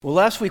Well,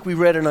 last week we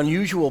read an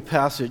unusual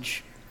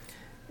passage,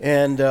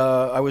 and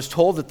I was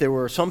told that there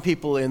were some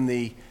people in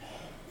the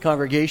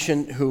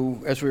congregation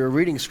who, as we were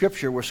reading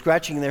Scripture, were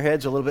scratching their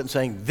heads a little bit and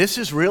saying, "This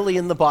is really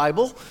in the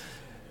Bible?"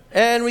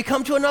 And we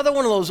come to another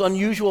one of those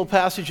unusual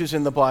passages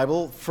in the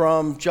Bible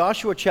from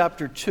Joshua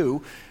chapter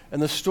 2 and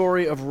the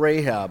story of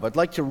Rahab. I'd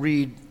like to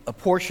read a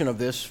portion of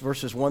this,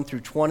 verses 1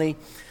 through 20.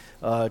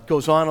 It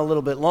goes on a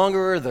little bit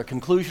longer. The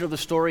conclusion of the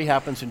story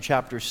happens in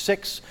chapter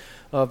 6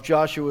 of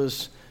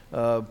Joshua's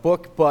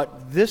book,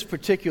 but this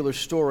particular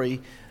story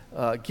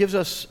gives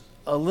us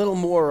a little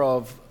more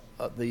of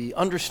the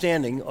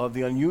understanding of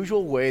the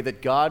unusual way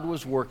that God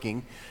was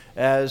working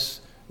as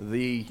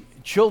the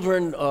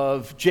children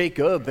of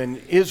Jacob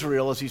and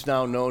Israel, as he's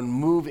now known,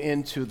 move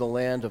into the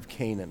land of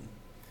Canaan.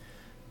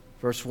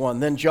 Verse 1,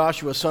 "Then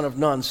Joshua, son of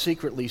Nun,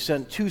 secretly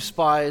sent 2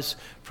 spies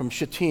from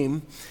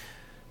Shittim.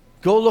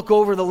 'Go look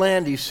over the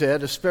land,' he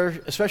said,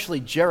 'especially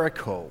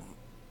Jericho.'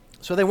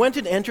 So they went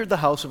and entered the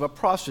house of a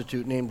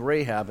prostitute named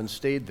Rahab and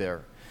stayed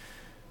there.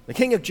 The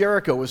king of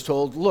Jericho was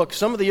told, 'Look,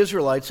 some of the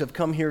Israelites have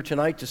come here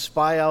tonight to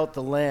spy out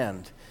the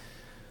land.'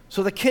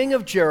 So the king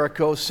of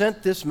Jericho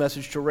sent this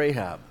message to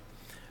Rahab,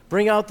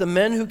 'Bring out the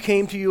men who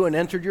came to you and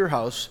entered your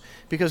house,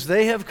 because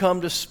they have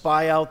come to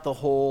spy out the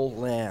whole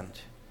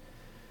land.'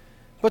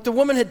 But the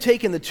woman had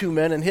taken the 2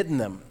 men and hidden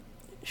them.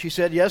 She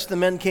said, 'Yes, the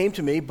men came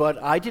to me,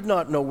 but I did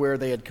not know where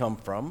they had come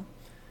from.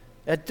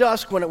 At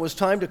dusk, when it was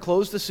time to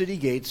close the city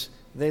gates,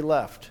 they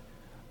left.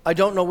 I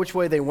don't know which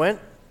way they went.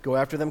 Go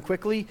after them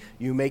quickly.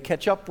 You may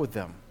catch up with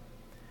them.'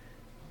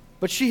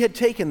 But she had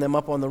taken them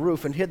up on the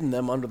roof and hidden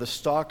them under the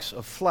stalks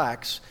of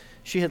flax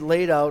she had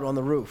laid out on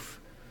the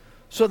roof.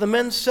 So the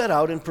men set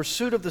out in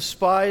pursuit of the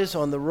spies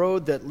on the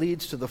road that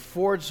leads to the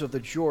fords of the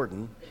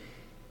Jordan.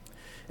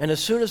 And as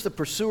soon as the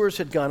pursuers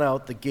had gone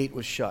out, the gate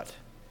was shut.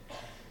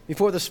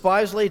 Before the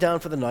spies lay down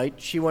for the night,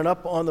 she went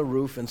up on the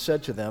roof and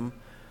said to them,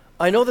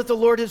 'I know that the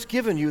Lord has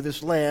given you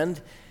this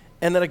land,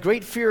 and that a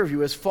great fear of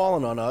you has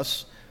fallen on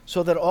us,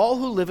 so that all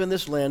who live in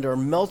this land are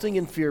melting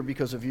in fear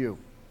because of you.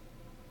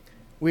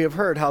 We have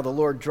heard how the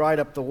Lord dried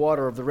up the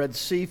water of the Red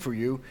Sea for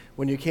you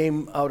when you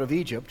came out of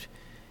Egypt,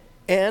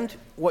 and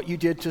what you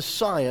did to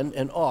Sihon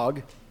and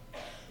Og,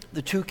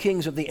 the 2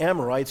 kings of the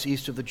Amorites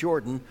east of the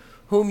Jordan,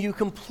 whom you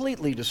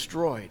completely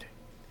destroyed.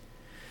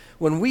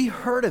 When we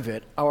heard of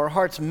it, our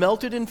hearts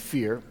melted in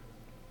fear,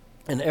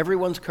 and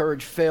everyone's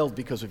courage failed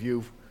because of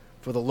you,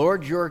 for the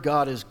Lord your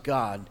God is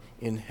God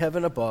in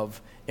heaven above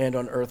and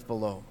on earth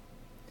below.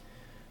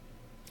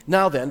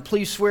 Now then,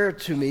 please swear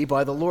to me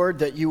by the Lord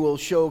that you will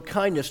show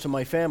kindness to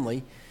my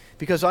family,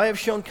 because I have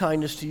shown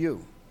kindness to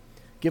you.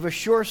 Give a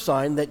sure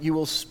sign that you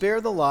will spare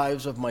the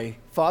lives of my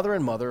father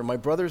and mother, my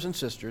brothers and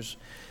sisters,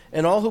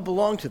 and all who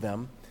belong to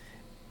them,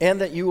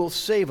 and that you will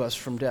save us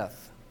from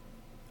death.'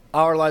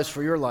 'Our lives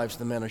for your lives,'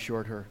 the men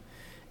assured her.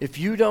 'If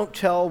you don't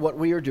tell what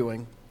we are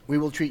doing, we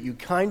will treat you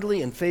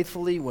kindly and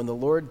faithfully when the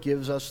Lord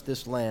gives us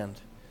this land.'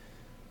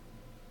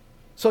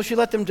 So she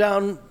let them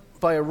down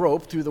by a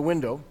rope through the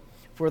window,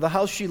 for the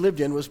house she lived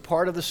in was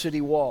part of the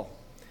city wall.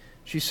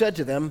 She said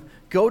to them,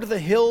 'Go to the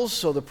hills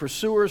so the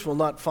pursuers will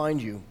not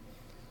find you.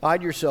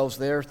 Hide yourselves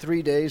there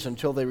 3 days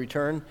until they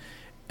return,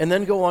 and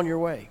then go on your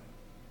way.'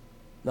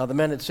 Now the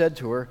men had said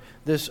to her,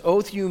 'This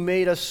oath you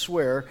made us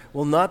swear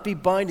will not be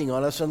binding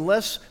on us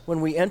unless,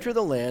 when we enter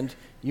the land,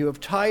 you have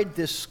tied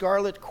this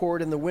scarlet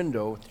cord in the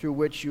window through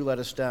which you let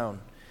us down,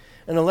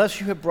 and unless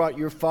you have brought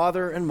your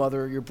father and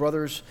mother, your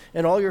brothers,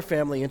 and all your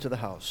family into the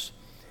house.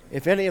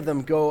 If any of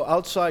them go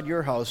outside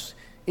your house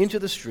into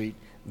the street,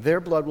 their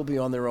blood will be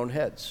on their own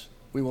heads.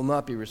 We will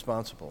not be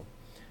responsible.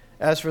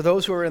 As for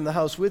those who are in the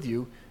house with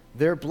you,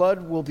 their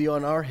blood will be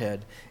on our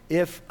head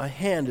if a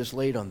hand is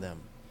laid on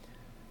them.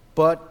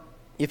 But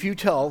if you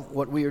tell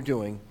what we are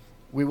doing,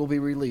 we will be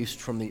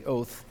released from the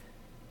oath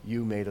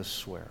you made us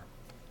swear.'"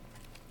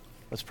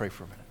 Let's pray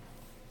for a minute.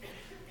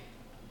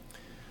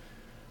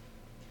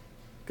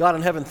 God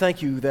in heaven,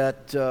 thank you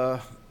that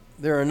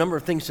there are a number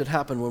of things that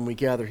happen when we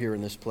gather here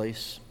in this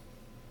place.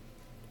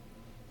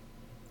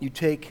 You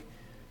take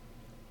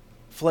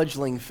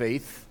fledgling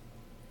faith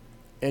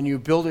and you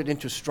build it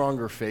into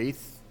stronger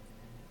faith,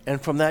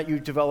 and from that you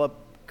develop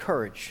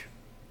courage.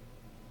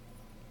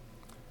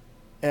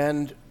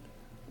 And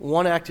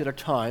one act at a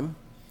time,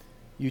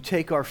 you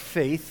take our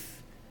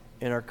faith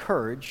and our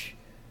courage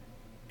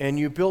and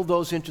you build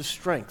those into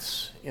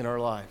strengths in our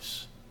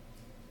lives.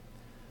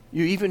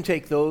 You even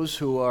take those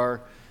who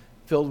are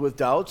filled with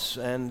doubts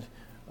and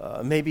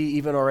maybe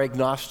even are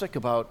agnostic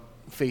about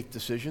faith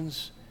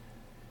decisions.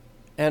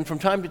 And from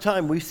time to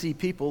time, we see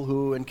people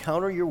who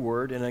encounter your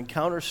word and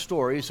encounter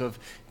stories of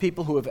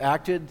people who have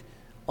acted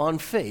on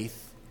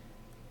faith,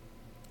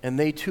 and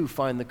they too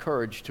find the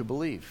courage to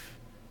believe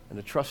and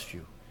to trust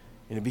you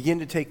and to begin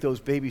to take those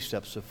baby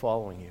steps of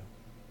following you.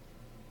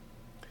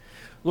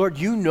 Lord,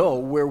 you know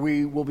where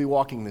we will be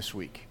walking this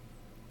week.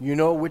 You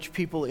know which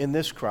people in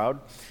this crowd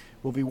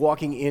will be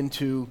walking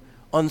into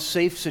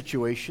unsafe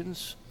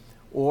situations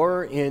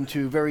or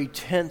into very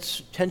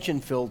tense,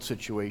 tension-filled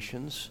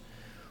situations,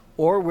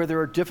 or where there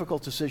are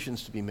difficult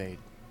decisions to be made.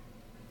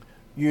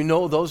 You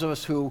know those of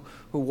us who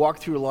walk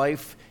through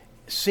life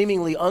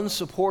seemingly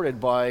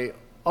unsupported by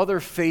other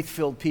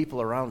faith-filled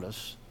people around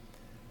us.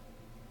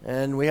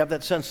 And we have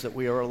that sense that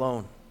we are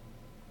alone.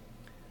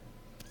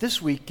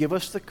 This week, give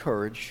us the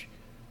courage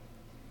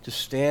to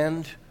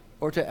stand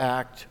or to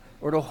act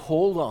or to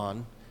hold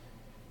on,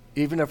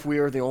 even if we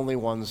are the only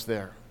ones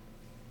there.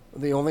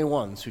 The only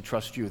ones who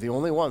trust you, the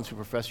only ones who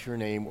profess your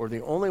name, or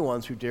the only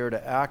ones who dare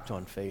to act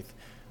on faith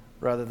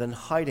rather than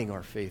hiding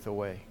our faith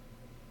away.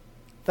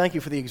 Thank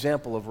you for the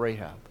example of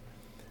Rahab.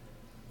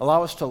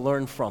 Allow us to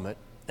learn from it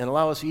and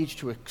allow us each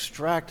to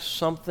extract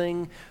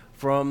something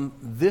from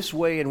this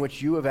way in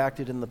which you have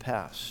acted in the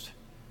past.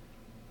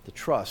 The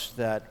trust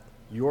that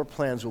your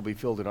plans will be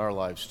filled in our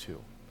lives too.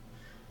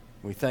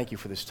 We thank you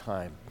for this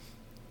time.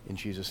 In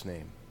Jesus'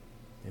 name,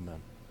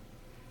 amen.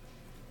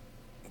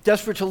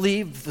 Desperate to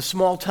leave the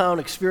small town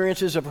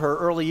experiences of her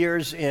early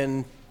years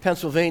in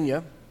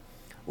Pennsylvania,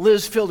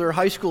 Liz filled her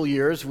high school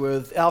years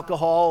with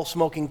alcohol,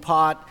 smoking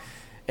pot,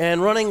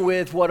 and running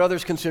with what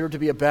others considered to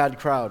be a bad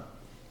crowd.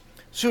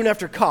 Soon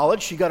after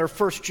college, she got her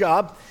first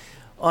job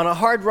on a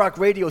hard rock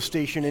radio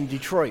station in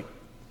Detroit.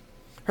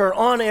 Her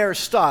on-air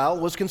style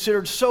was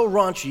considered so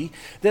raunchy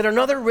that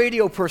another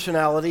radio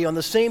personality on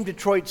the same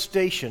Detroit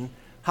station,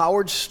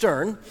 Howard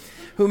Stern,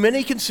 who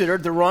many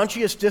considered the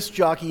raunchiest disc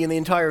jockey in the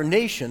entire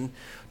nation,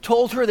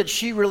 told her that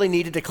she really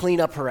needed to clean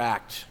up her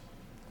act.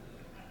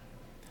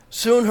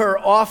 Soon her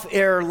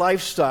off-air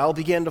lifestyle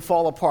began to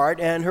fall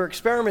apart, and her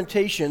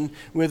experimentation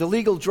with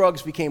illegal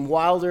drugs became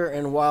wilder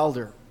and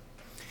wilder.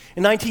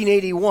 In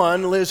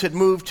 1981, Liz had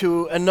moved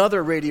to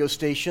another radio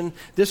station,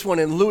 this one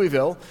in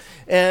Louisville,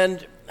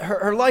 and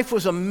her life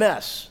was a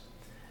mess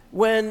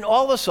when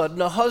all of a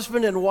sudden a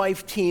husband and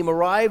wife team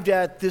arrived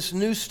at this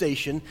news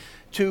station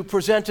to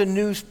present a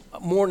news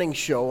morning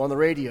show on the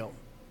radio.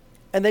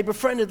 And they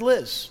befriended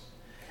Liz.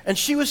 And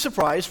she was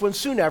surprised when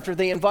soon after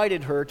they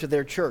invited her to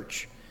their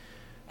church.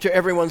 To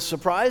everyone's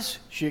surprise,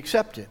 she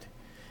accepted.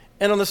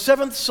 And on the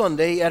seventh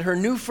Sunday at her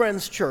new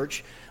friend's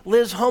church,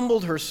 Liz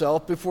humbled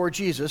herself before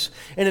Jesus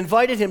and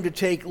invited him to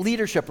take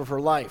leadership of her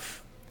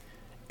life.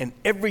 And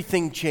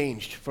everything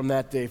changed from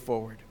that day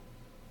forward.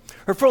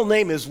 Her full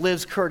name is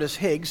Liz Curtis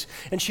Higgs,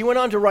 and she went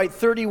on to write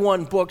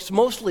 31 books,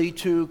 mostly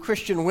to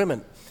Christian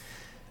women.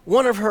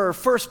 One of her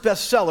first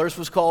bestsellers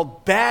was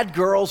called Bad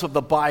Girls of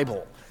the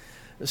Bible,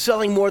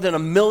 selling more than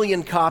 1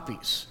 million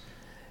copies.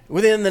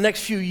 Within the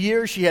next few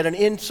years, she had an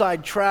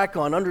inside track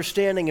on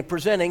understanding and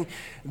presenting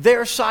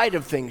their side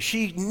of things.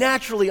 She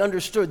naturally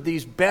understood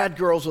these bad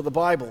girls of the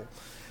Bible.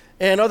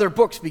 And other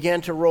books began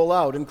to roll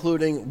out,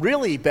 including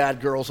Really Bad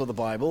Girls of the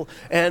Bible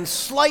and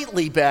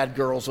Slightly Bad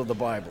Girls of the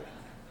Bible.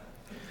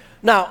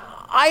 Now,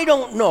 I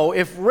don't know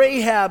if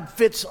Rahab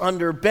fits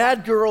under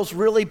bad girls,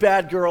 really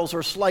bad girls,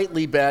 or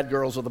slightly bad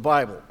girls of the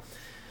Bible.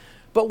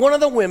 But one of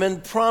the women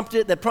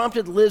that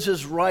prompted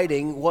Liz's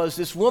writing was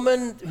this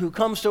woman who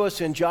comes to us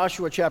in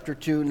Joshua chapter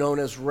 2 known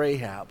as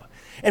Rahab.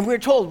 And we're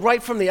told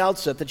right from the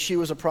outset that she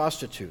was a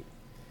prostitute.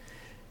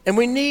 And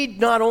we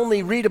need not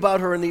only read about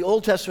her in the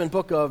Old Testament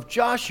book of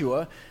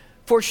Joshua,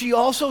 for she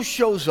also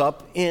shows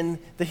up in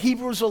the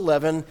Hebrews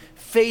 11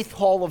 Faith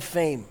Hall of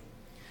Fame.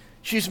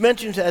 She's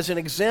mentioned as an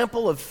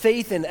example of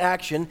faith in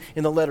action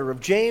in the letter of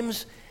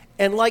James.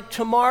 And like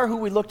Tamar, who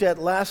we looked at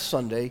last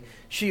Sunday,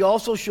 she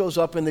also shows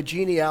up in the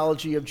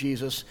genealogy of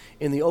Jesus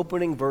in the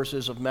opening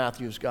verses of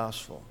Matthew's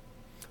gospel.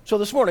 So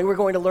this morning we're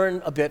going to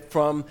learn a bit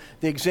from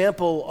the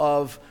example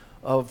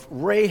of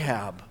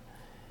Rahab.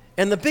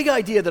 And the big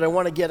idea that I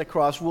want to get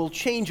across will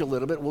change a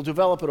little bit. We'll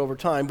develop it over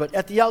time. But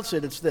at the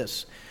outset, it's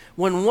this.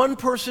 When one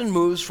person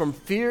moves from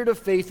fear to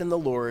faith in the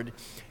Lord,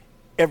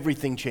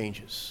 everything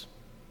changes.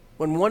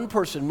 When one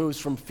person moves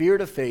from fear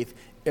to faith,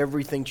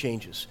 everything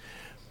changes.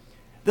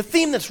 The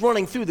theme that's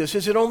running through this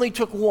is it only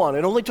took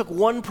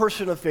one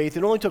person of faith,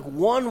 it only took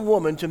one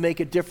woman to make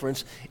a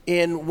difference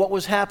in what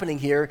was happening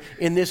here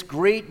in this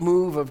great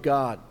move of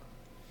God.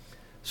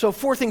 So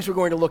 4 things we're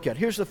going to look at.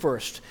 Here's the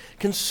first.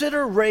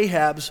 Consider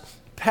Rahab's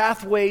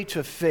pathway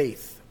to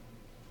faith.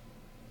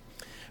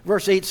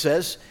 Verse 8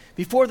 says,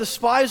 "Before the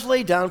spies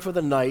lay down for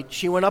the night,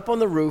 she went up on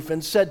the roof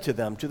and said to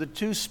them," to the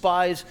 2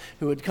 spies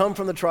who had come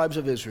from the tribes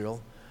of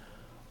Israel,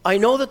 "I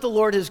know that the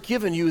Lord has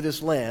given you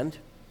this land,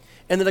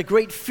 and that a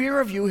great fear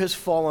of you has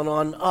fallen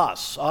on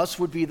us." Us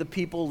would be the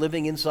people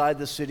living inside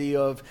the city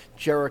of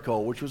Jericho,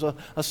 which was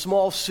a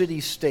small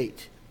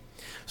city-state.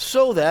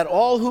 "So that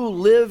all who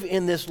live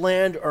in this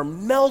land are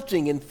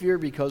melting in fear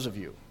because of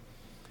you.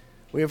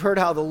 We have heard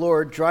how the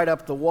Lord dried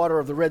up the water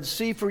of the Red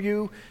Sea for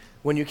you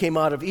when you came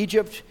out of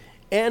Egypt,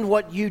 and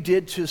what you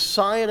did to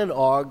Sihon and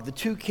Og, the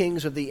 2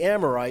 kings of the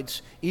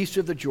Amorites east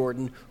of the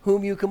Jordan,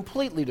 whom you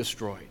completely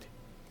destroyed.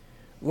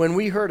 When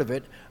we heard of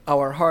it,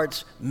 our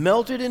hearts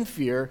melted in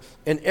fear,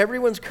 and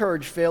everyone's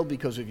courage failed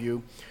because of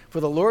you. For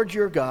the Lord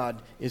your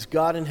God is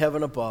God in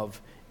heaven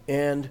above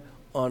and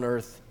on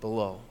earth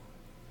below."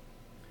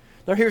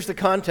 Now here's the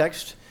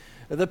context.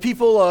 The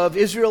people of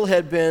Israel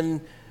had been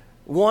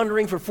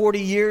wandering for 40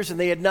 years, and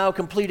they had now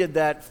completed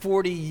that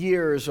 40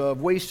 years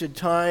of wasted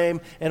time,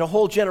 and a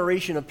whole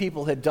generation of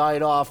people had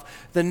died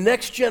off. The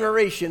next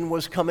generation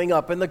was coming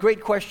up, and the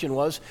great question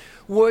was,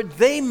 would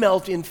they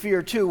melt in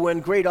fear too when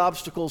great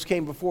obstacles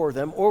came before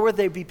them, or would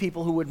they be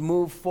people who would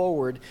move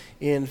forward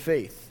in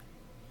faith?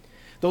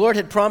 The Lord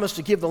had promised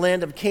to give the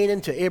land of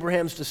Canaan to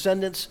Abraham's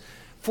descendants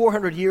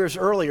 400 years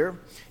earlier.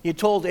 He had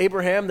told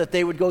Abraham that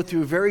they would go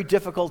through very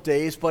difficult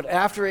days, but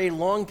after a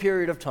long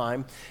period of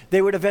time,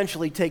 they would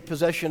eventually take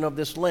possession of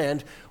this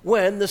land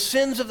when the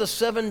sins of the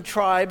 7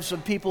 tribes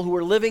of people who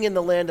were living in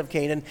the land of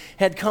Canaan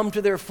had come to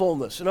their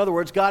fullness. In other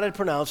words, God had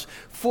pronounced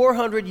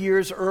 400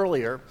 years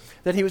earlier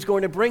that he was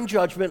going to bring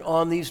judgment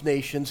on these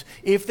nations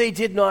if they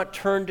did not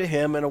turn to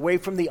him and away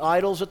from the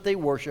idols that they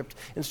worshiped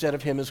instead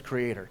of him as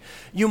creator.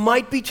 You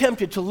might be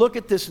tempted to look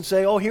at this and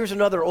say, oh, here's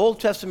another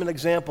Old Testament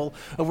example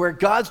of where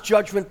God's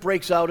judgment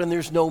breaks out and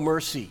there's no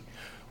mercy.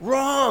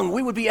 Wrong.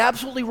 We would be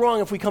absolutely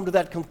wrong if we come to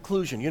that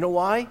conclusion. You know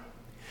why?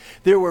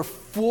 There were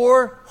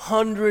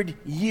 400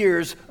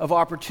 years of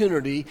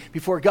opportunity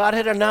before God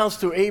had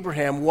announced to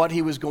Abraham what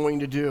he was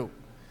going to do.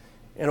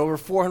 And over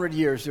 400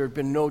 years, there had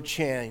been no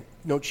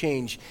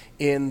change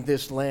in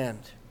this land.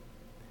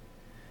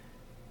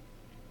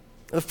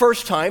 The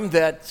first time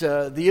that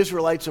the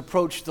Israelites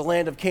approached the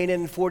land of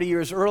Canaan 40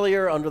 years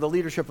earlier under the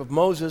leadership of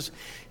Moses,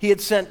 he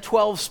had sent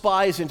 12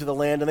 spies into the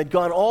land, and they'd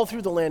gone all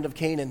through the land of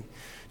Canaan.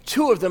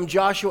 2 of them,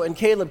 Joshua and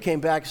Caleb, came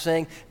back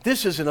saying,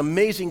 this is an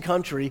amazing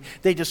country.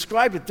 They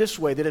described it this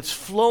way, that it's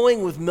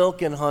flowing with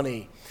milk and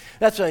honey.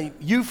 That's a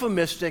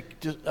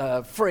euphemistic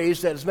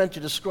phrase that is meant to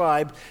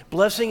describe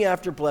blessing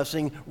after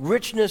blessing,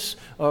 richness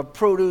of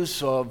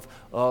produce, of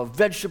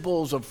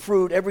vegetables, of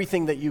fruit,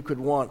 everything that you could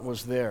want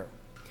was there.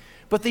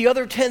 But the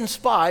other 10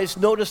 spies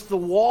noticed the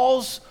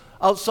walls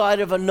outside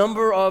of a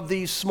number of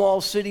these small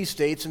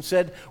city-states and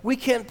said, we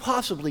can't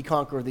possibly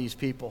conquer these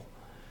people.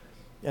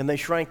 And they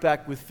shrank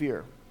back with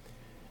fear.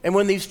 And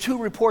when these 2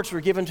 reports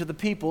were given to the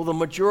people, the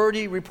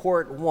majority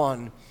report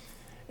won,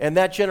 and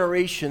that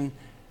generation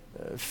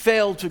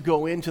failed to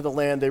go into the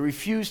land. They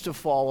refused to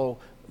follow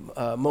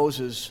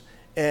Moses,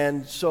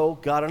 and so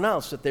God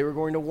announced that they were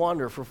going to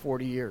wander for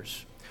 40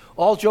 years.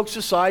 All jokes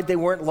aside, they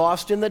weren't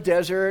lost in the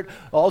desert.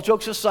 All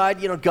jokes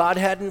aside, God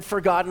hadn't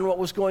forgotten what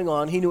was going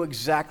on. He knew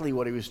exactly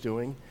what he was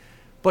doing.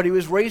 But he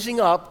was raising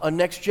up a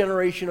next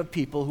generation of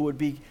people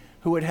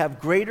who would have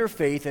greater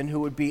faith and who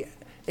would be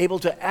able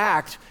to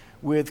act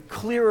with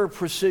clearer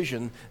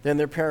precision than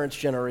their parents'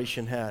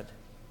 generation had.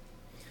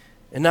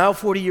 And now,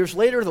 40 years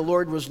later, the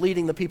Lord was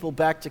leading the people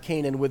back to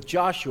Canaan with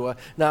Joshua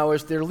now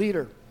as their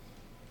leader.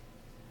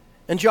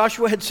 And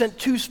Joshua had sent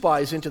 2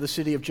 spies into the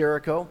city of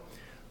Jericho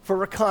for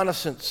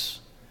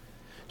reconnaissance.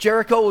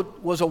 Jericho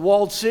was a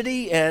walled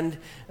city, and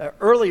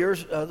earlier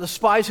the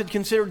spies had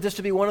considered this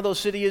to be one of those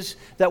cities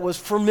that was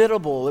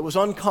formidable. It was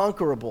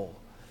unconquerable.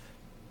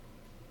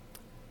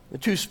 The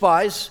 2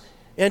 spies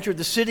entered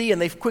the city, and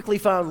they quickly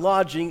found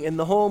lodging in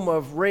the home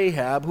of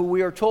Rahab, who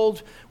we are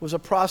told was a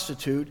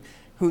prostitute,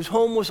 whose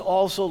home was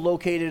also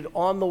located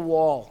on the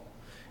wall.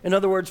 In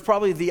other words,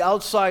 probably the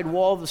outside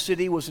wall of the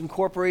city was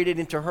incorporated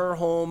into her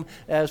home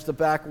as the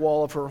back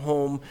wall of her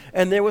home,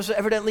 and there was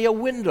evidently a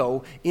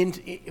window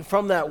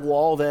from that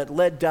wall that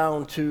led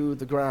down to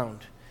the ground.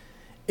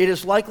 It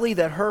is likely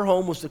that her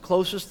home was the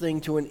closest thing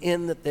to an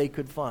inn that they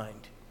could find.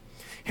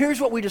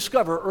 Here's what we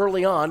discover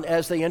early on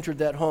as they entered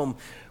that home.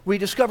 We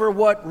discover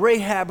what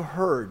Rahab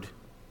heard.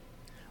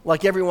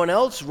 Like everyone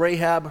else,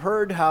 Rahab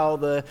heard how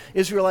the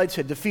Israelites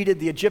had defeated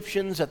the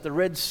Egyptians at the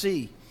Red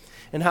Sea,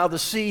 and how the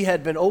sea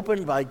had been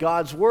opened by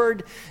God's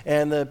word,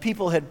 and the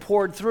people had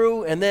poured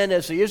through, and then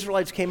as the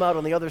Israelites came out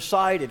on the other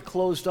side, it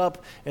closed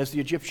up as the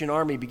Egyptian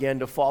army began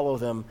to follow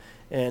them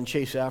and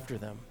chase after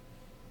them.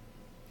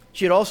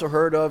 She had also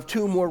heard of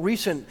 2 more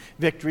recent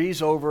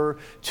victories over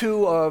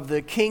 2 of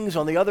the kings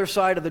on the other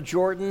side of the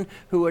Jordan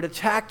who had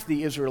attacked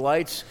the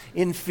Israelites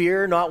in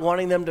fear, not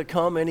wanting them to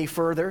come any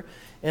further,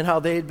 and how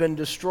they had been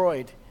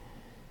destroyed.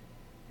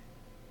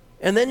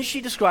 And then she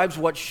describes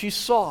what she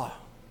saw.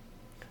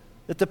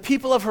 That the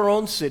people of her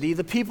own city,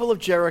 the people of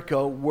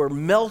Jericho, were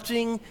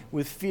melting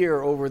with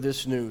fear over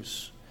this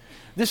news.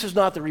 This is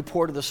not the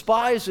report of the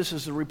spies, this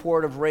is the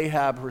report of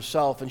Rahab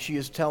herself, and she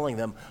is telling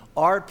them,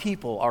 our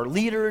people, our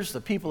leaders,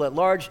 the people at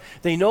large,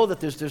 they know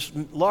that there's this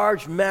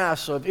large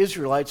mass of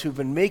Israelites who've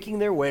been making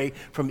their way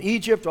from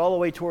Egypt all the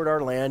way toward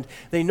our land.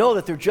 They know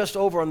that they're just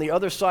over on the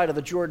other side of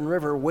the Jordan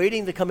River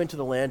waiting to come into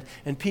the land,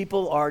 and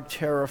people are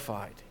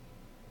terrified.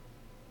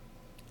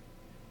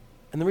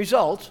 And the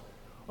result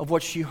of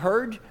what she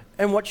heard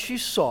and what she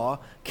saw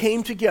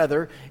came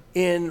together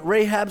in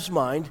Rahab's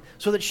mind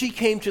so that she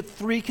came to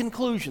 3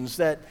 conclusions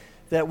that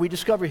we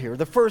discover here.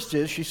 The first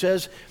is, she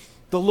says,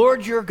 the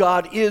Lord your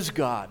God is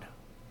God.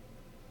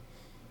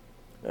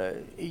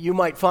 You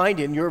might find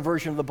in your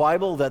version of the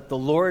Bible that the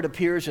Lord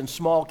appears in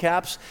small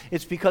caps.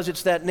 It's because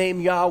it's that name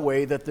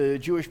Yahweh that the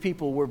Jewish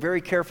people were very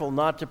careful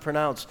not to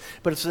pronounce.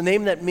 But it's the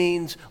name that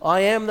means,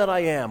 I am that I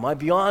am. I'm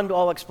beyond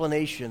all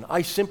explanation.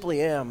 I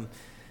simply am.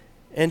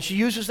 And she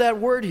uses that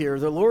word here,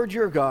 the Lord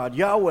your God,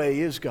 Yahweh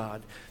is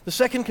God. The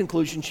second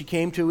conclusion she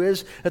came to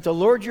is that the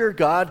Lord your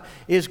God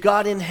is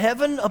God in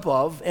heaven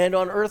above and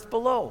on earth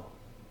below.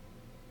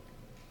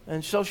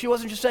 And so she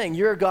wasn't just saying,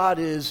 your God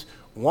is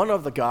one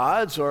of the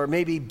gods or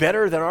maybe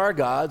better than our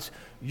gods.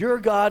 Your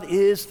God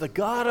is the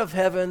God of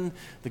heaven,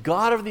 the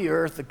God of the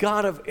earth, the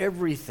God of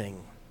everything.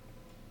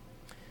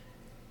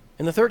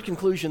 And the third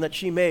conclusion that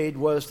she made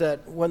was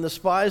that when the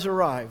spies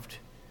arrived,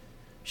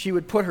 she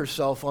would put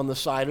herself on the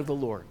side of the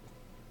Lord.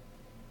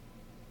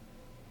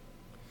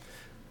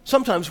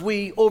 Sometimes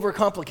we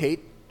overcomplicate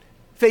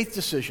faith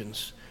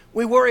decisions.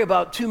 We worry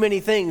about too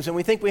many things, and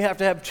we think we have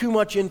to have too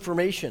much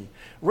information.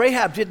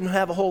 Rahab didn't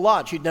have a whole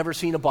lot. She'd never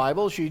seen a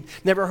Bible. She'd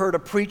never heard a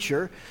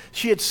preacher.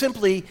 She had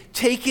simply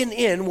taken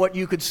in what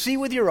you could see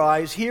with your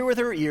eyes, hear with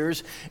her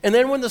ears, and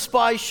then when the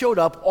spies showed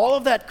up, all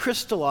of that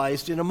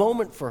crystallized in a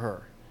moment for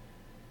her.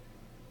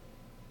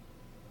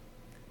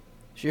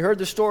 She heard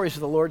the stories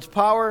of the Lord's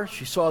power.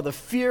 She saw the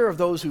fear of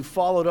those who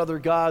followed other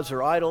gods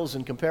or idols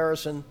in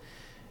comparison.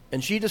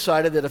 And she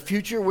decided that a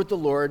future with the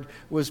Lord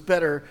was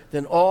better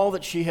than all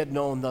that she had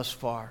known thus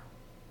far.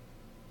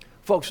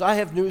 Folks, I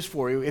have news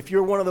for you. If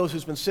you're one of those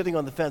who's been sitting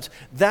on the fence,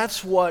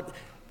 that's what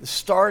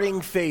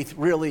starting faith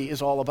really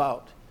is all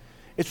about.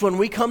 It's when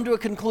we come to a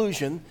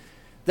conclusion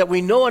that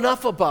we know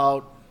enough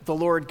about the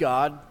Lord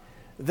God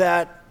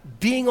that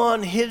being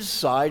on His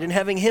side and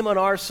having Him on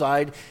our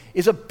side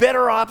is a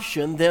better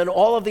option than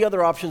all of the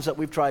other options that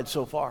we've tried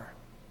so far.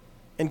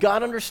 And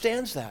God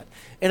understands that.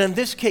 And in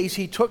this case,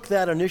 He took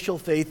that initial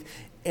faith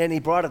and He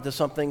brought it to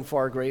something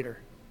far greater.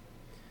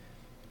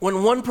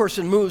 When one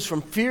person moves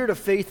from fear to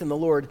faith in the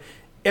Lord,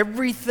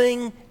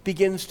 everything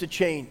begins to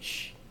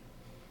change.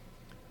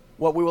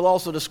 What we will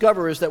also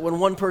discover is that when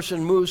one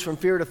person moves from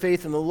fear to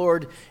faith in the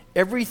Lord,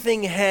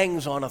 everything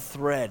hangs on a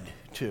thread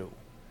too.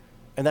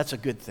 And that's a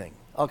good thing.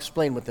 I'll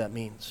explain what that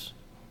means.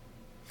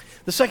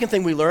 The second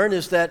thing we learn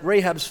is that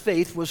Rahab's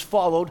faith was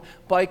followed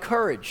by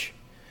courage.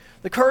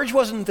 The courage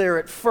wasn't there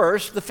at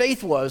first, the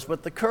faith was,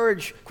 but the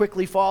courage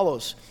quickly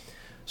follows.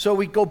 So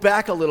we go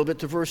back a little bit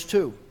to verse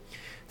 2.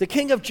 The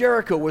king of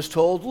Jericho was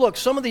told, look,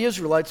 some of the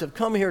Israelites have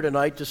come here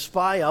tonight to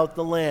spy out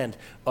the land.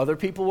 Other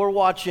people were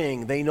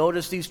watching. They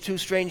noticed these two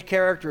strange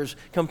characters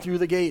come through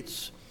the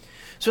gates.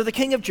 So the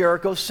king of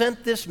Jericho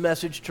sent this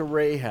message to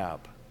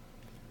Rahab.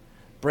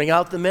 Bring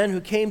out the men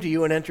who came to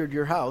you and entered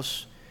your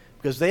house,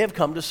 because they have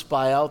come to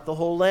spy out the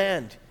whole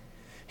land.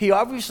 He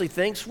obviously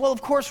thinks, well,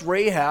 of course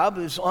Rahab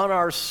is on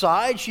our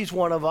side. She's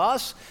one of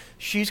us.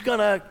 She's going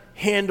to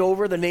hand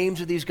over the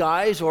names of these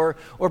guys or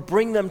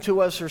bring them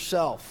to us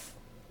herself.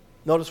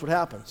 Notice what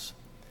happens.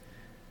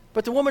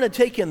 But the woman had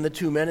taken the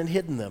two men and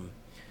hidden them.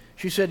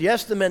 She said,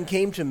 yes, the men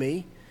came to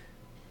me,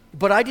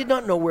 but I did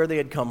not know where they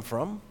had come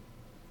from.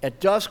 At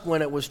dusk,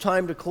 when it was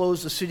time to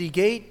close the city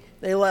gate,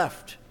 they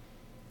left.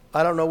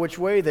 I don't know which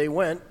way they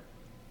went.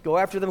 Go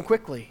after them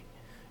quickly.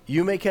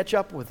 You may catch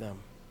up with them.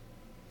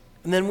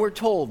 And then we're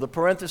told, the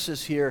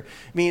parenthesis here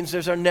means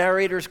there's our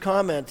narrator's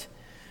comment,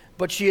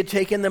 but she had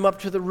taken them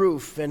up to the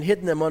roof and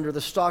hidden them under the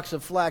stalks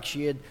of flax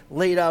she had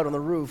laid out on the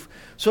roof.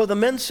 So the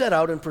men set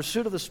out in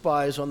pursuit of the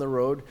spies on the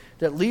road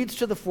that leads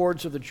to the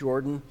fords of the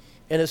Jordan,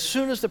 and as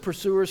soon as the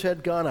pursuers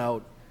had gone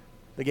out,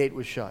 the gate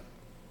was shut.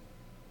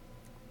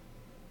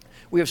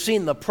 We have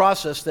seen the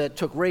process that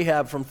took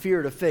Rahab from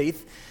fear to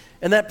faith,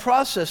 and that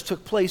process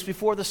took place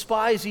before the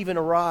spies even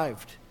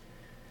arrived.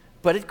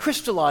 But it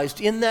crystallized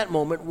in that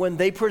moment when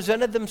they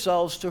presented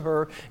themselves to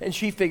her and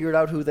she figured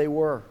out who they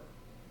were.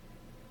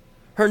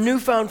 Her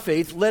newfound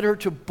faith led her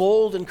to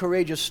bold and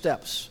courageous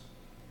steps.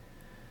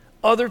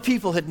 Other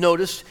people had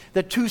noticed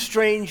that two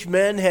strange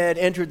men had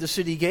entered the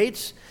city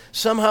gates.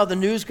 Somehow the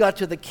news got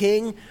to the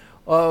king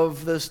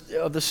of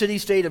the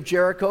city-state of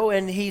Jericho,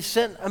 and he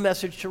sent a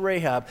message to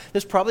Rahab.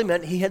 This probably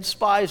meant he had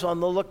spies on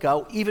the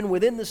lookout, even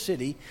within the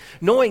city,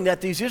 knowing that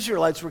these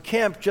Israelites were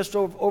camped just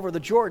over the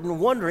Jordan,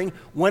 wondering,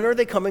 when are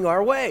they coming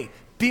our way?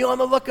 Be on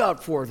the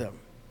lookout for them.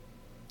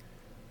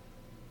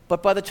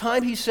 But by the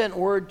time he sent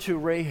word to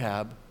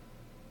Rahab,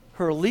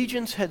 her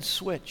allegiance had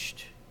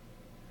switched.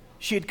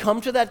 She had come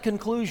to that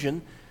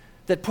conclusion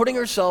that putting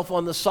herself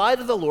on the side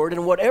of the Lord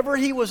and whatever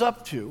He was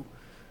up to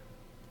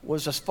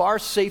was a far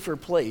safer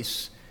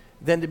place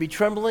than to be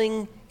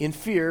trembling in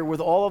fear with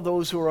all of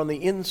those who are on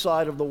the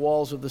inside of the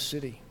walls of the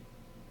city.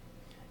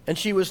 And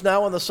she was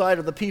now on the side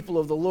of the people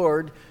of the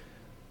Lord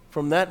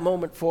from that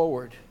moment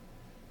forward.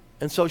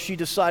 And so she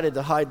decided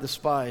to hide the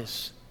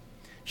spies.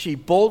 She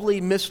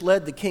boldly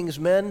misled the king's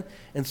men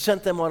and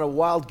sent them on a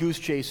wild goose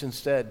chase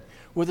instead,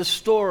 with a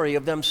story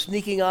of them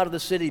sneaking out of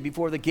the city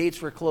before the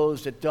gates were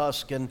closed at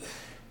dusk, and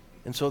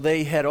so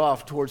they head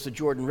off towards the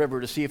Jordan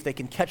River to see if they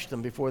can catch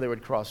them before they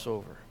would cross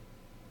over.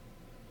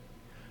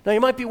 Now you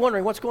might be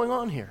wondering, what's going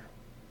on here?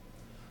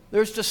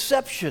 There's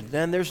deception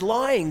and there's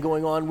lying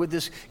going on with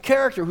this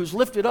character who's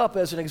lifted up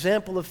as an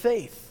example of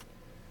faith.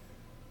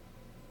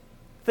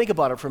 Think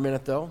about it for a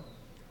minute, though.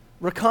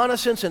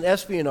 Reconnaissance and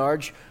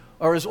espionage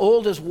are as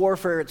old as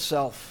warfare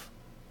itself.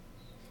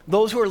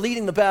 Those who are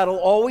leading the battle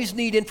always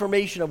need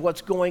information of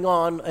what's going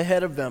on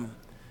ahead of them.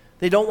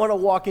 They don't want to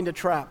walk into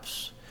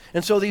traps.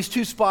 And so these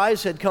two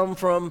spies had come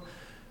from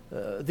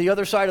the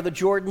other side of the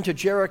Jordan to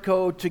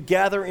Jericho to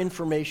gather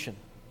information.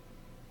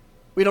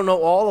 We don't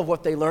know all of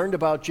what they learned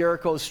about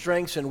Jericho's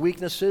strengths and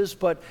weaknesses,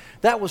 but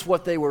that was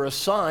what they were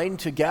assigned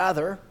to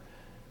gather.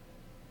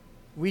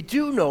 We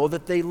do know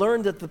that they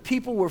learned that the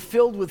people were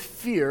filled with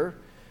fear,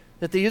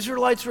 that the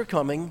Israelites were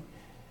coming,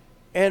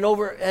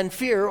 and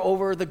fear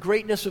over the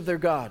greatness of their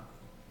God.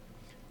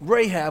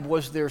 Rahab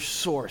was their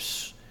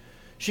source.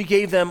 She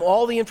gave them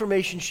all the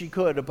information she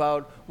could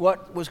about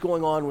what was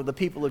going on with the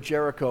people of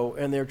Jericho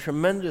and their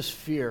tremendous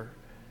fear.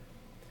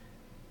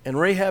 And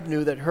Rahab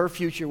knew that her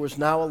future was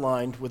now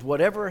aligned with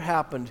whatever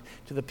happened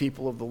to the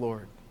people of the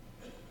Lord.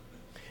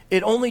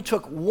 It only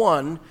took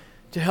one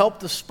to help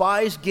the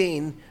spies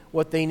gain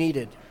what they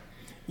needed.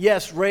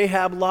 Yes,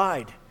 Rahab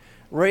lied.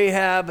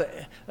 Rahab,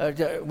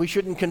 we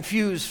shouldn't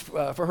confuse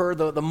for her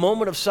the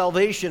moment of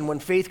salvation when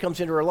faith comes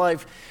into her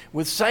life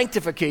with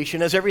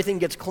sanctification as everything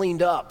gets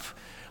cleaned up.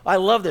 I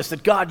love this,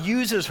 that God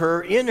uses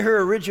her in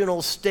her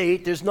original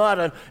state. There's not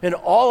an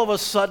all of a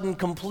sudden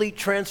complete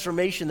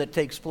transformation that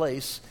takes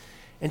place.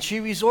 And she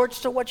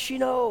resorts to what she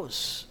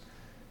knows.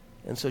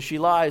 And so she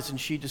lies and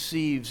she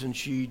deceives and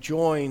she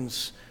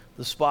joins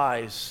the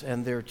spies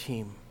and their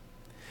team.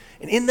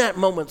 And in that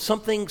moment,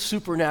 something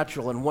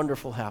supernatural and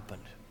wonderful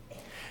happened.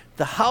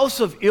 The house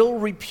of ill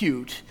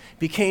repute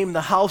became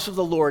the house of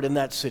the Lord in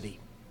that city.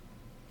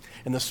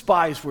 And the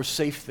spies were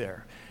safe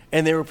there.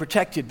 And they were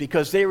protected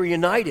because they were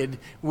united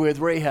with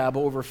Rahab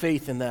over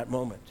faith in that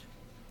moment.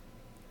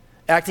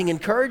 Acting in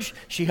courage,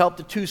 she helped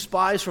the two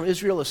spies from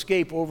Israel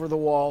escape over the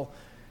wall.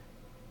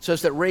 It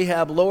says that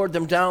Rahab lowered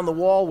them down the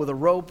wall with a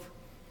rope.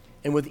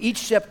 And with each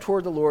step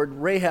toward the Lord,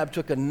 Rahab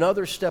took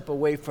another step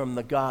away from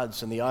the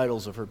gods and the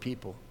idols of her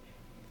people.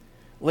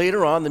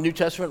 Later on, the New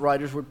Testament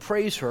writers would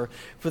praise her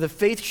for the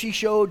faith she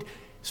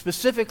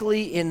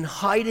specifically in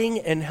hiding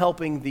and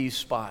helping these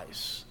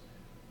spies.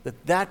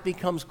 That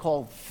becomes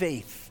called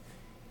faith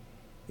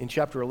in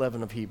chapter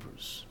 11 of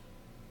Hebrews.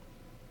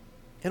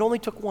 It only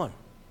took one.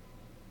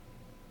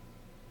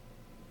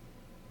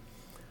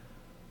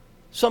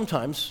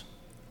 Sometimes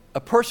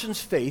a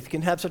person's faith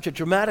can have such a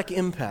dramatic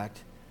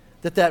impact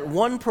that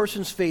one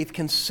person's faith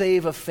can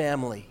save a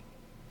family.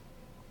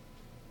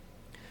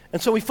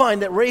 And so we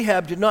find that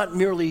Rahab did not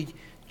merely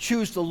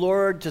choose the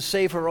Lord to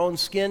save her own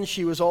skin,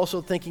 she was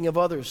also thinking of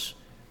others.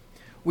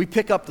 We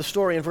pick up the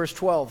story in verse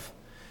 12.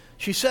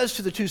 She says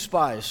to the two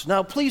spies,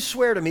 "Now please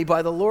swear to me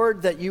by the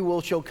Lord that you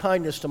will show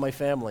kindness to my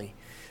family,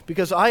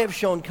 because I have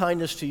shown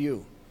kindness to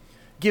you.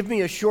 Give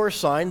me a sure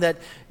sign that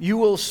you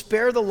will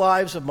spare the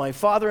lives of my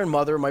father and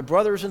mother, my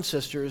brothers and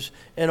sisters,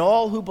 and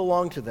all who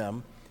belong to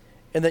them,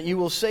 and that you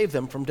will save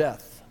them from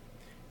death."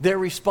 Their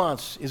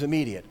response is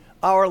immediate.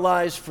 "Our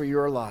lives for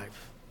your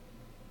life."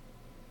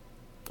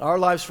 "Our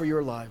lives for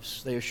your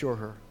lives," they assure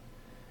her.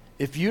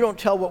 "If you don't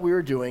tell what we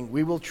are doing,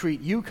 we will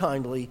treat you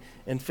kindly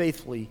and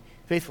faithfully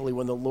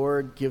when the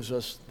Lord gives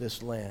us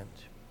this land."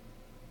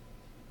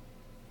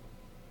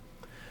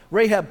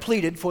 Rahab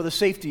pleaded for the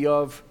safety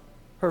of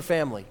her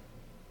family.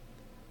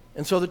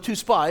 And so the two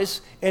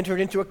spies entered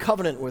into a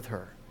covenant with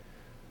her.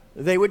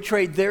 They would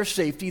trade their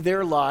safety,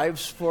 their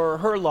lives, for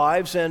her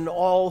lives and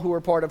all who were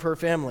part of her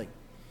family.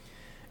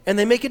 And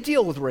they make a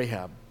deal with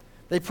Rahab.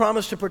 They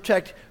promise to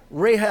protect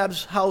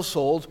Rahab's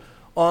household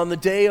on the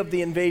day of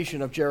the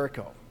invasion of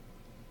Jericho.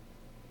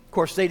 Of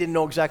course, they didn't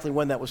know exactly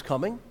when that was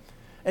coming,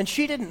 and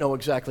she didn't know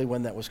exactly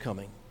when that was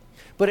coming.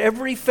 But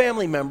every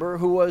family member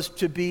who was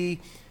to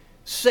be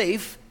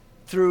safe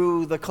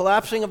through the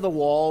collapsing of the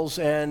walls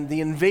and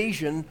the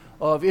invasion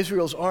of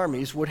Israel's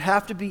armies would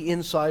have to be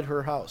inside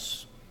her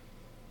house.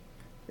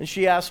 And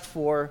she asked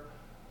for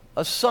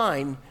a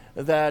sign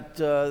that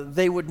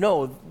they would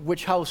know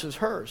which house is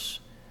hers.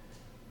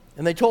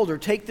 And they told her,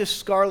 "Take this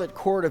scarlet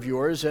cord of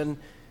yours and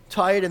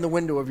tie it in the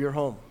window of your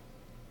home."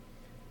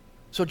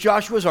 So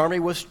Joshua's army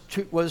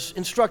was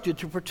instructed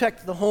to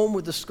protect the home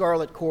with the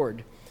scarlet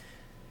cord.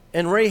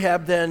 And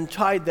Rahab then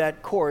tied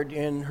that cord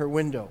in her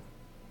window.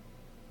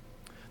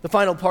 The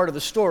final part of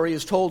the story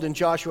is told in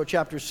Joshua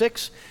chapter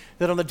 6,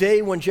 that on the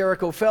day when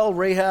Jericho fell,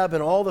 Rahab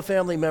and all the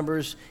family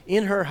members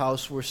in her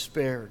house were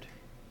spared.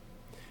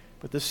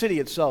 But the city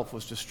itself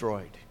was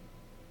destroyed.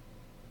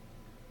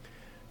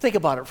 Think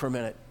about it for a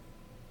minute.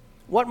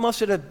 What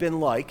must it have been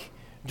like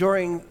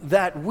during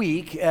that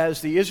week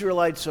as the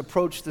Israelites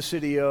approached the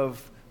city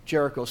of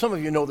Jericho? Some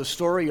of you know the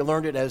story. You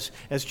learned it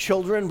as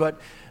children, but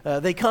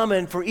they come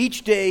and for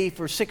each day,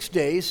 for 6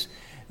 days,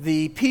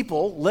 the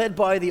people, led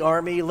by the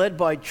army, led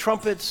by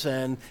trumpets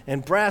and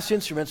brass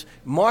instruments,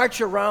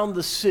 march around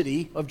the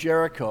city of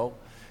Jericho,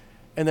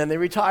 and then they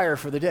retire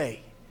for the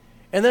day.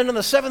 And then on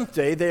the 7th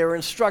day, they are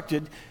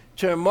instructed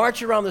to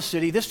march around the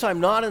city, this time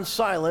not in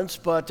silence,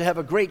 but to have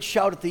a great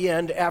shout at the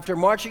end. After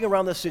marching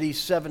around the city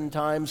 7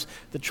 times,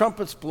 the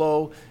trumpets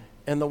blow,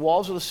 and the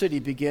walls of the city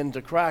begin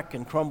to crack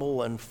and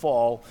crumble and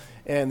fall,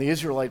 and the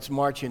Israelites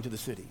march into the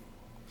city.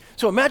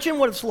 So imagine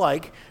what it's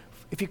like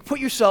if you put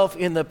yourself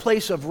in the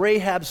place of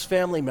Rahab's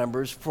family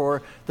members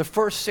for the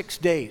first 6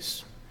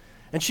 days.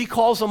 And she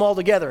calls them all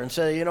together and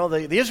says,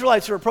 the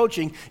Israelites are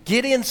approaching.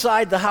 Get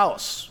inside the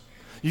house.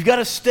 You've got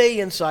to stay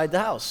inside the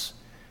house.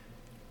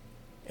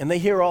 And they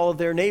hear all of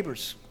their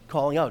neighbors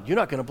calling out, you're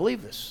not going to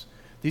believe this.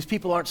 These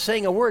people aren't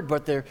saying a word,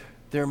 but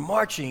they're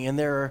marching, and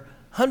there are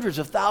hundreds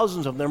of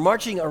thousands of them. They're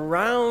marching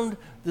around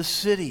the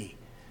city.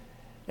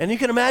 And you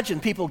can imagine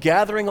people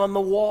gathering on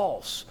the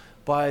walls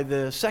by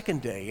the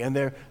second day, and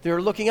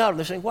they're looking out, and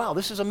they're saying, wow,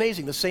 this is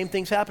amazing. The same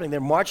thing's happening. They're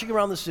marching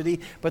around the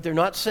city, but they're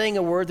not saying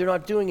a word. They're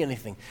not doing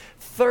anything.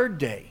 Third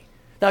day.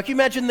 Now, can you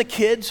imagine the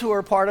kids who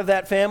are part of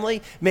that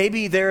family?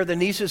 Maybe they're the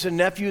nieces and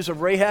nephews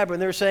of Rahab,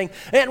 and they're saying,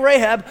 Aunt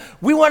Rahab,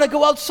 we want to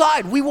go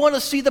outside. We want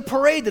to see the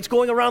parade that's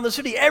going around the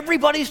city.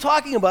 Everybody's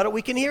talking about it.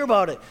 We can hear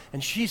about it.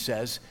 And she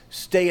says,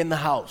 stay in the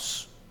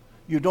house.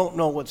 You don't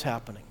know what's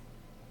happening.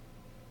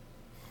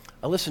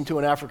 I listened to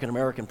an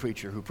African-American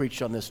preacher who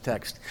preached on this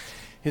text.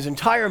 His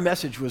entire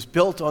message was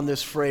built on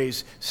this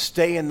phrase,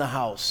 stay in the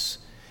house.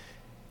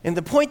 And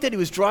the point that he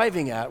was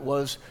driving at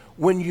was,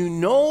 when you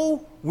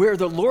know where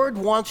the Lord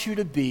wants you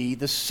to be,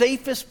 the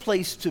safest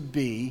place to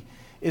be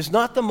is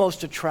not the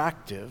most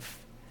attractive.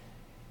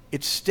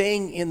 It's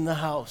staying in the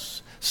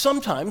house.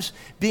 Sometimes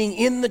being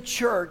in the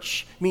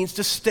church means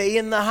to stay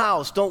in the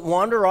house. Don't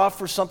wander off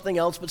for something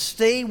else, but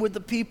stay with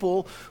the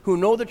people who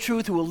know the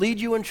truth, who will lead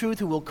you in truth,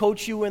 who will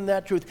coach you in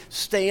that truth.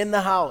 Stay in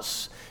the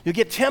house. You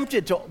get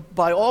tempted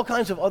by all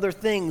kinds of other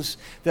things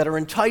that are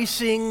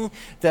enticing,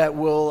 that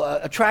will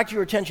attract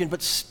your attention,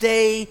 but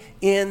stay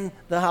in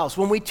the house.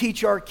 When we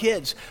teach our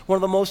kids, one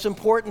of the most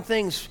important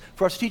things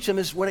for us to teach them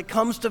is, when it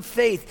comes to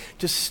faith,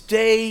 to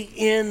stay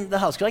in the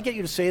house. Can I get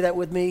you to say that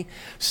with me?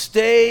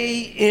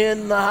 Stay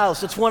in the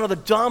house. It's one of the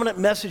dominant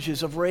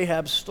messages of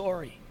Rahab's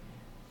story.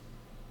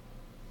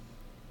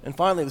 And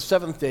finally, the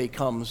seventh day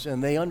comes,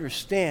 and they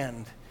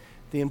understand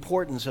the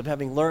importance of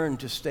having learned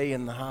to stay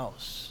in the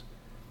house.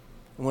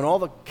 And when all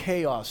the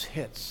chaos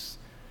hits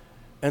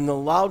and the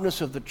loudness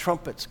of the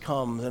trumpets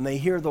comes and they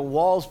hear the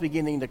walls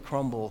beginning to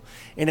crumble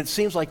and it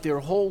seems like their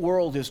whole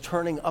world is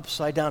turning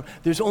upside down,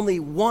 there's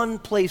only one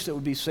place that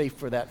would be safe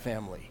for that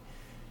family: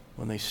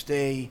 when they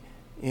stay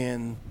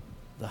in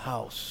the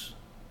house.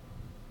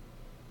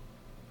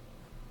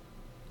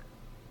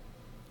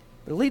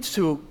 It leads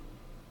to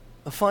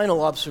a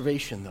final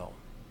observation, though.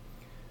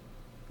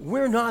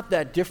 We're not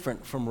that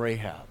different from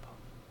Rahab.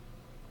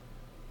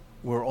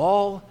 We're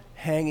all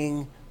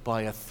hanging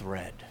by a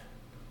thread.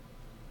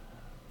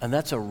 And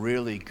that's a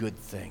really good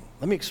thing.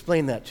 Let me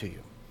explain that to you.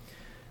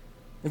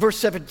 In verse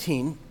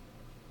 17,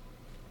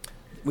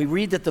 we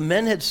read that the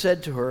men had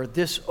said to her,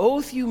 "This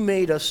oath you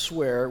made us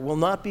swear will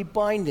not be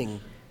binding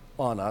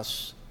on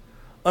us,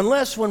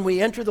 unless when we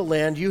enter the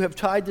land you have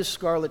tied this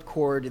scarlet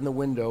cord in the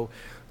window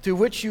through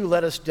which you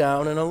let us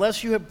down, and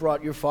unless you have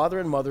brought your father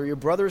and mother, your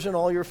brothers and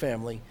all your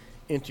family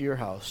into your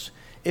house.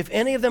 If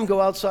any of them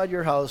go outside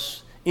your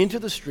house into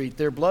the street,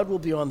 their blood will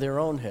be on their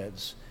own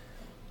heads.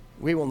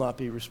 We will not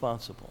be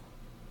responsible."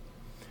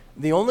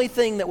 The only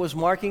thing that was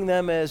marking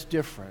them as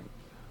different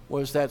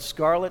was that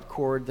scarlet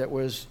cord that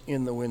was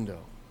in the window.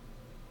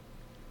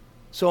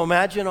 So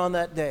imagine on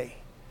that day,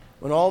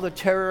 when all the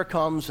terror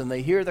comes and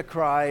they hear the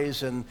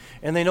cries and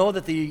they know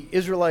that the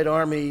Israelite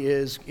army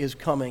is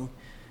coming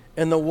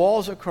and the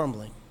walls are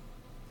crumbling.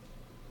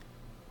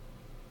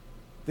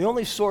 The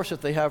only source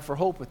that they have for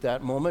hope at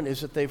that moment is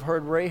that they've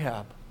heard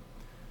Rahab.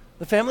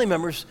 The family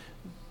members,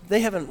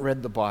 they haven't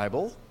read the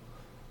Bible.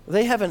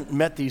 They haven't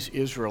met these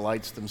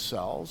Israelites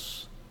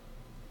themselves.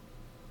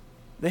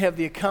 They have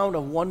the account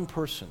of one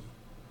person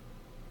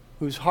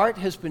whose heart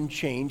has been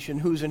changed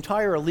and whose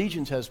entire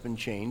allegiance has been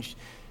changed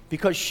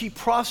because she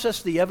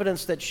processed the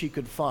evidence that she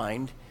could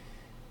find.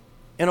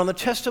 And on the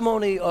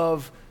testimony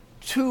of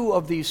two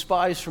of these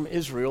spies from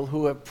Israel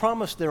who have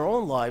promised their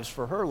own lives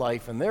for her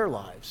life and their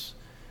lives,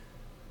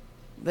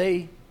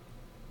 they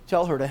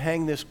tell her to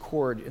hang this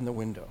cord in the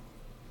window.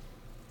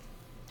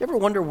 You ever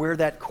wonder where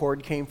that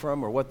cord came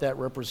from or what that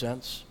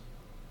represents?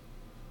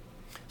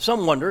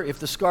 Some wonder if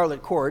the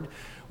scarlet cord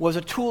was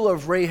a tool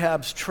of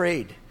Rahab's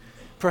trade.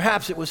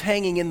 Perhaps it was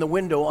hanging in the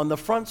window on the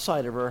front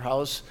side of her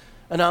house,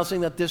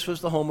 announcing that this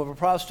was the home of a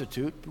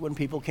prostitute. When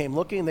people came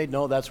looking, they'd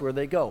know that's where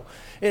they go.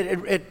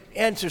 It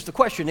answers the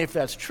question, if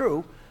that's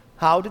true,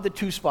 how did the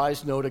two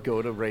spies know to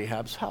go to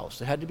Rahab's house?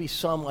 There had to be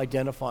some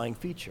identifying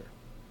feature.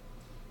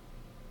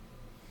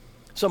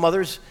 Some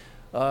others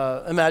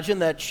imagine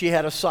that she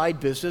had a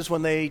side business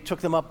when she took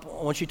them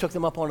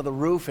up onto the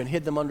roof and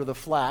hid them under the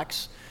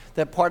flax.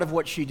 That part of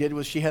what she did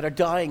was she had a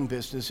dyeing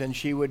business, and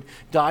she would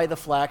dye the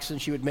flax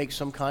and she would make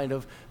some kind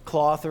of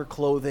cloth or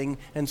clothing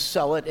and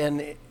sell it,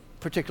 and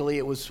particularly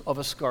it was of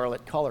a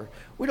scarlet color.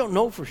 We don't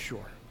know for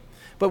sure.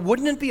 But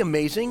wouldn't it be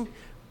amazing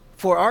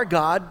for our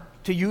God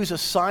to use a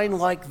sign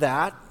like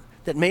that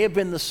may have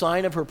been the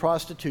sign of her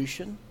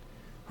prostitution,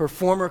 her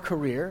former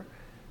career,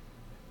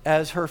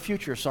 as her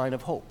future sign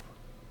of hope?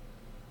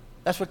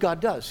 That's what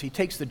God does. He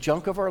takes the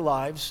junk of our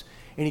lives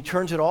and He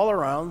turns it all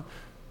around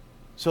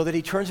so that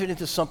He turns it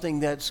into something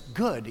that's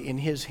good in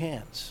His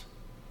hands.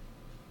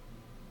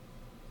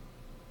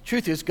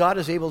 Truth is, God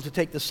is able to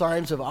take the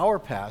signs of our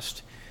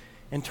past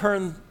and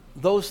turn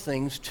those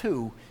things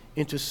too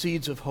into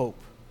seeds of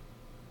hope.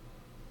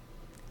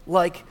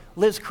 Like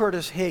Liz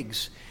Curtis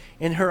Higgs,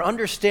 in her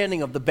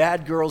understanding of the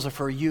bad girls of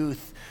her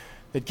youth,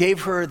 that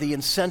gave her the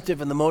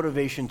incentive and the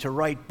motivation to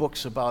write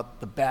books about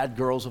the bad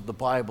girls of the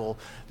Bible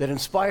that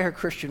inspire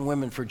Christian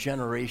women for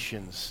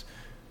generations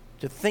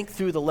to think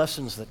through the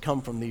lessons that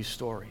come from these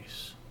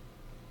stories.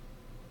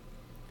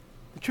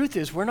 The truth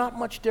is, we're not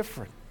much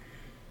different.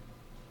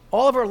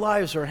 All of our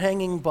lives are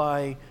hanging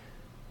by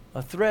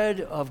a thread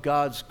of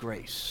God's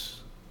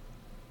grace,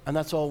 and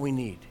that's all we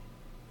need.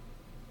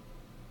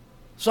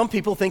 Some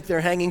people think they're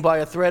hanging by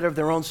a thread of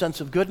their own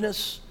sense of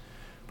goodness,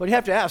 but you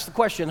have to ask the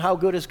question, how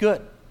good is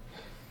good?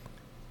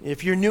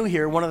 If you're new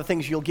here, one of the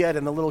things you'll get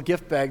in the little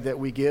gift bag that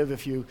we give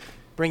if you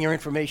bring your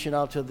information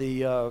out to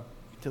the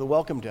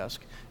welcome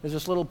desk is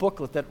this little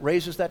booklet that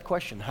raises that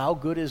question, how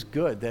good is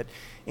good, that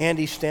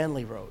Andy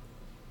Stanley wrote.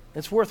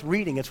 It's worth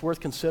reading, it's worth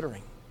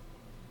considering.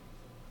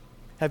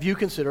 Have you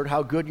considered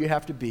how good you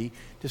have to be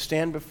to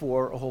stand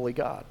before a holy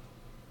God?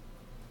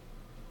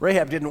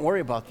 Rahab didn't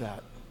worry about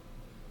that.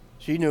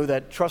 She knew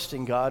that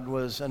trusting God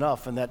was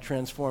enough, and that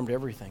transformed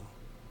everything.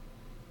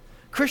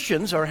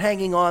 Christians are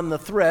hanging on the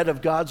thread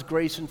of God's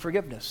grace and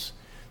forgiveness,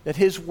 that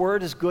His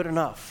word is good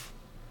enough,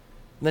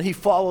 and that He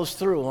follows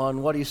through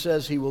on what He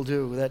says He will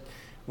do, that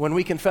when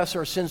we confess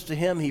our sins to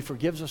Him, He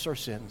forgives us our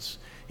sins.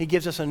 He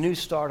gives us a new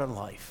start on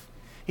life.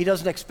 He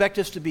doesn't expect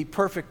us to be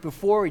perfect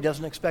before. He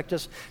doesn't expect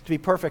us to be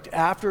perfect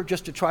after,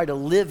 just to try to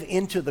live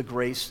into the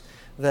grace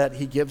that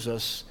He gives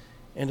us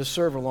and to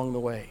serve along the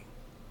way.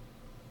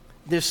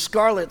 This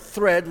scarlet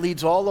thread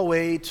leads all the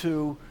way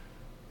to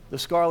the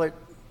scarlet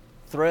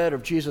thread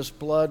of Jesus'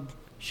 blood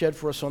shed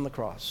for us on the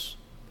cross.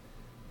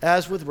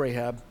 As with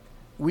Rahab,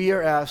 we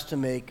are asked to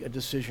make a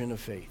decision of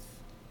faith.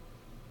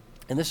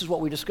 And this is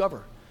what we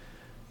discover.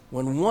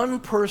 When one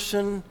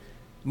person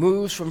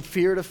moves from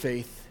fear to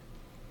faith,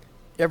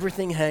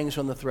 everything hangs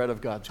on the thread of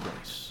God's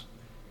grace.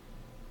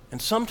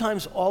 And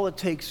sometimes all it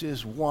takes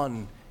is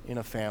one in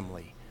a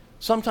family.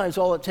 Sometimes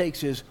all it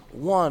takes is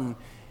one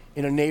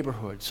in a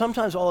neighborhood.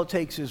 Sometimes all it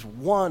takes is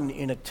one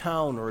in a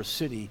town or a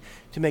city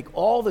to make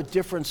all the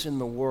difference in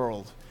the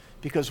world,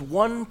 because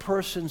one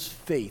person's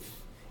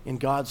faith in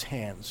God's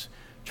hands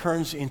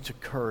turns into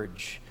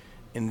courage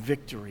and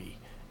victory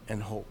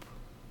and hope.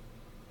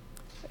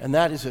 And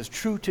that is as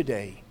true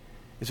today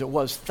as it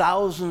was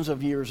thousands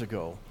of years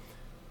ago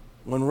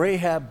when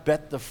Rahab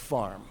bet the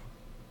farm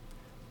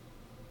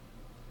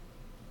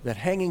that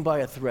hanging by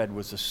a thread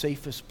was the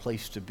safest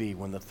place to be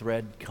when the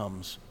thread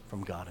comes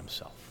from God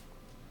Himself.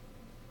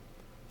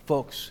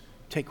 Folks,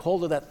 take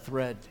hold of that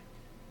thread.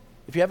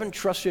 If you haven't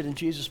trusted in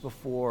Jesus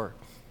before,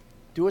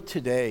 do it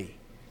today.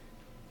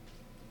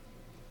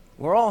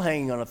 We're all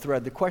hanging on a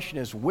thread. The question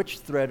is, which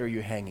thread are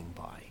you hanging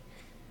by?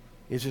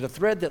 Is it a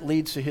thread that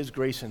leads to His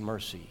grace and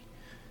mercy?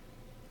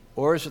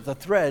 Or is it the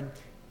thread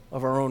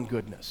of our own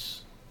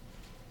goodness?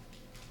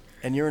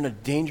 And you're in a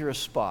dangerous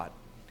spot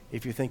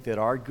if you think that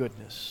our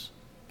goodness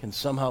can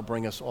somehow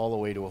bring us all the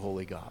way to a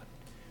holy God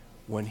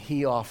when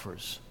He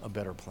offers a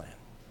better plan.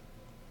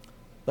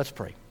 Let's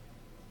pray.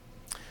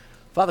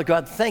 Father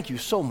God, thank you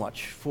so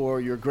much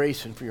for your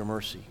grace and for your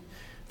mercy.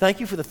 Thank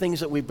you for the things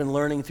that we've been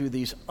learning through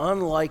these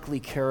unlikely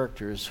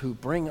characters who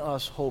bring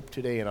us hope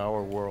today in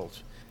our world.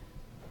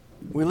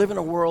 We live in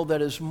a world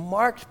that is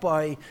marked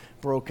by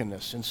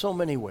brokenness in so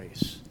many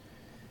ways,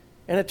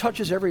 and it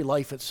touches every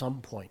life at some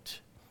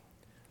point.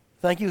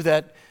 Thank you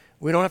that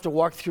we don't have to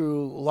walk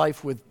through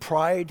life with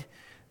pride,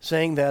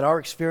 saying that our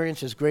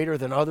experience is greater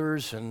than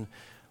others, and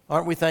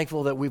aren't we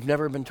thankful that we've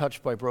never been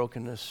touched by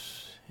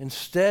brokenness?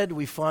 Instead,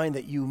 we find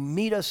that you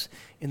meet us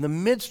in the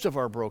midst of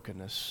our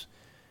brokenness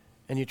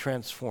and you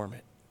transform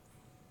it.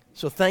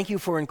 So thank you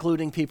for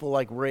including people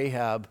like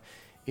Rahab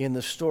in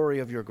the story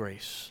of your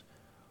grace.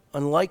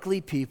 Unlikely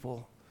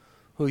people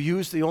who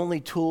use the only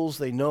tools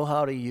they know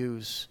how to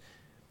use,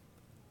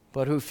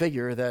 but who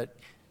figure that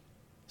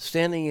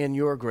standing in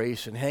your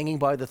grace and hanging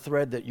by the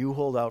thread that you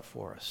hold out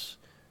for us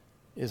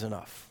is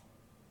enough.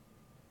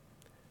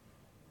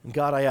 And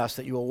God, I ask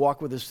that you will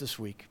walk with us this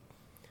week,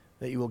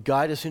 that you will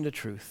guide us into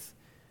truth,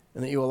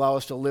 and that you will allow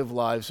us to live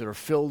lives that are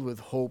filled with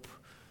hope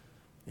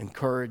and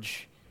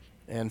courage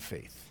and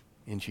faith.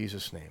 In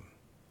Jesus' name,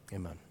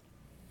 amen.